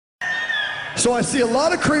So I see a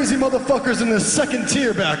lot of crazy motherfuckers in this second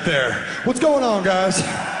tier back there. What's going on, guys?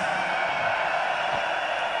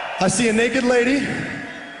 I see a naked lady.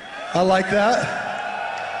 I like that.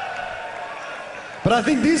 But I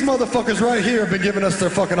think these motherfuckers right here have been giving us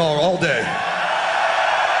their fucking all day.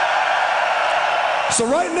 So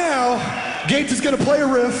right now, Gates is gonna play a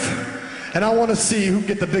riff, and I wanna see who can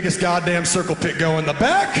get the biggest goddamn circle pit going, the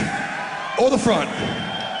back or the front.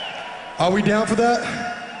 Are we down for that?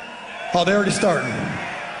 Oh, they're already starting.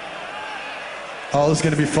 Oh, this is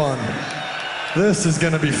gonna be fun. This is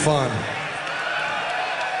gonna be fun.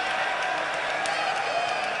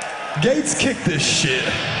 Gates, kick this shit.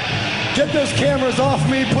 Get those cameras off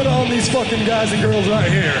me, put on these fucking guys and girls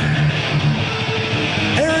right here.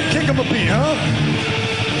 Aaron, kick them a beat, huh?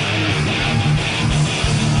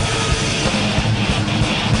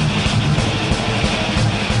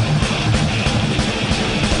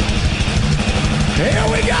 Here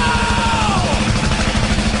we go!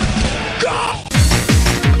 Go!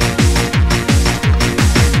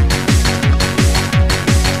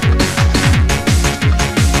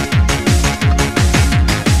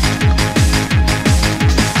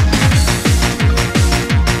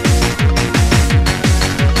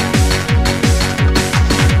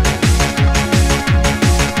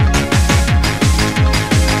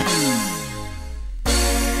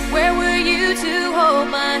 Where were you to hold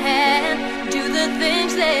my hand? Do the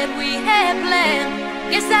things that we had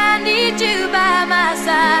planned. Guess I need you by my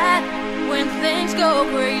side when things go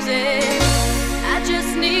crazy. I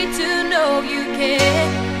just need to know you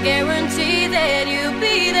care. Guarantee that you'll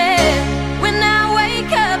be there.